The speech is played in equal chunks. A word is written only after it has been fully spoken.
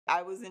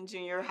I was in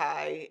junior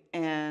high,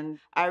 and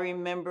I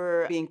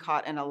remember being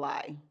caught in a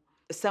lie.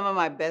 Some of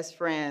my best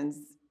friends,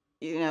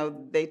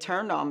 they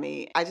turned on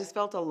me. I just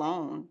felt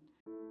alone.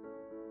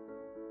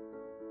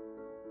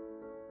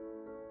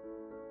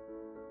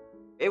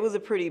 It was a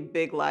pretty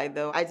big lie,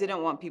 though. I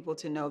didn't want people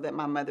to know that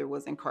my mother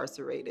was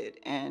incarcerated.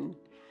 And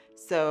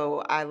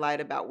so I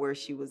lied about where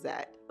she was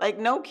at. Like,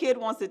 no kid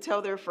wants to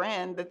tell their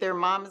friend that their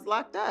mom is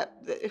locked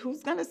up.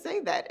 Who's going to say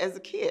that as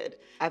a kid?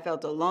 I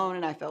felt alone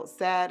and I felt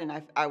sad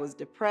and I was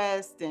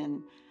depressed.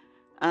 And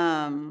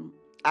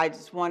I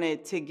just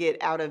wanted to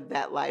get out of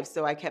that life.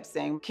 So I kept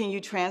saying, can you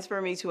transfer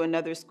me to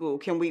another school?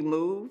 Can we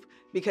move?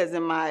 Because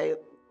in my,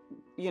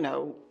 you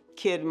know,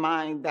 kid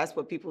mind, that's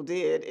what people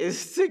did,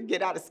 is to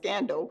get out of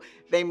scandal,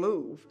 they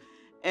move.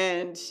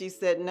 And she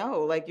said,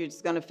 no, like, you're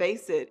just gonna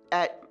face it.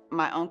 At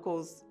my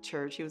uncle's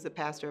church, he was a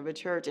pastor of a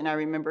church, and I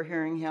remember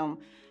hearing him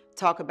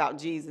talk about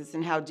Jesus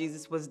and how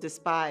Jesus was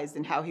despised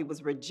and how he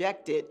was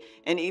rejected,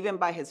 and even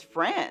by his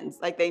friends,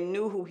 like, they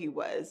knew who he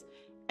was.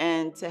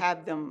 And to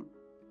have them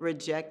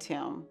reject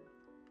him,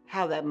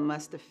 how that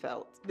must have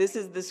felt. This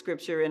is the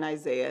scripture in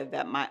Isaiah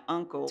that my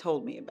uncle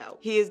told me about.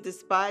 He is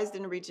despised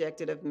and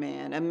rejected of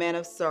man, a man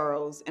of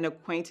sorrows and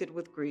acquainted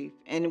with grief,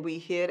 and we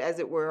hid, as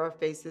it were, our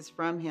faces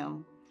from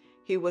him.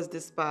 He was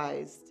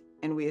despised,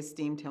 and we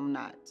esteemed him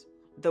not.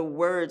 The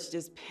words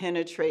just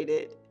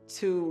penetrated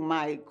to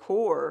my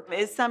core.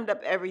 It summed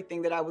up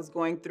everything that I was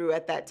going through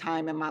at that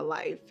time in my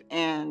life,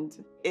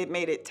 and it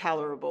made it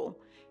tolerable.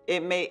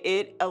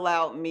 It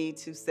allowed me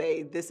to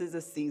say, this is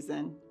a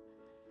season.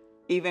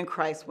 Even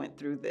Christ went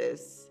through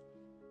this,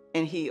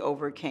 and he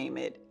overcame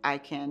it. I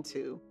can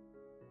too.